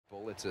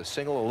It's a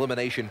single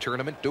elimination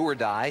tournament, do or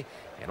die,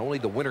 and only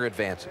the winner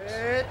advances.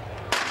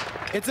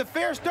 It's a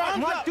fair start.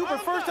 Mark Duper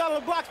first out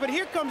of the blocks, but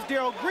here comes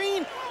Darrell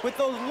Green with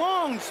those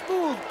long,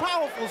 smooth,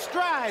 powerful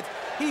strides.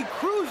 He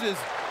cruises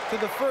to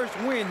the first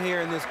win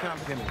here in this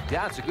competition.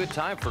 Yeah, it's a good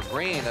time for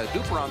Green.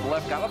 Duper on the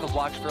left got out of the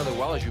blocks fairly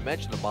well, as you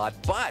mentioned, Ahmad,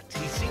 but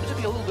he seems to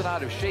be a little bit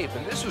out of shape,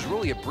 and this was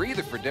really a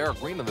breather for Darrell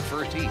Green in the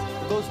first heat.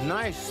 Those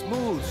nice,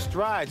 smooth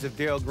strides of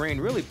Darrell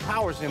Green really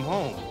powers him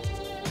home.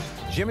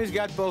 Jimmy's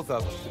got both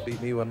of them. To beat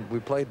me when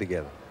we played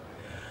together.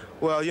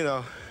 Well, you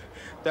know,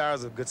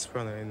 Darrell's a good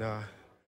sprinter, and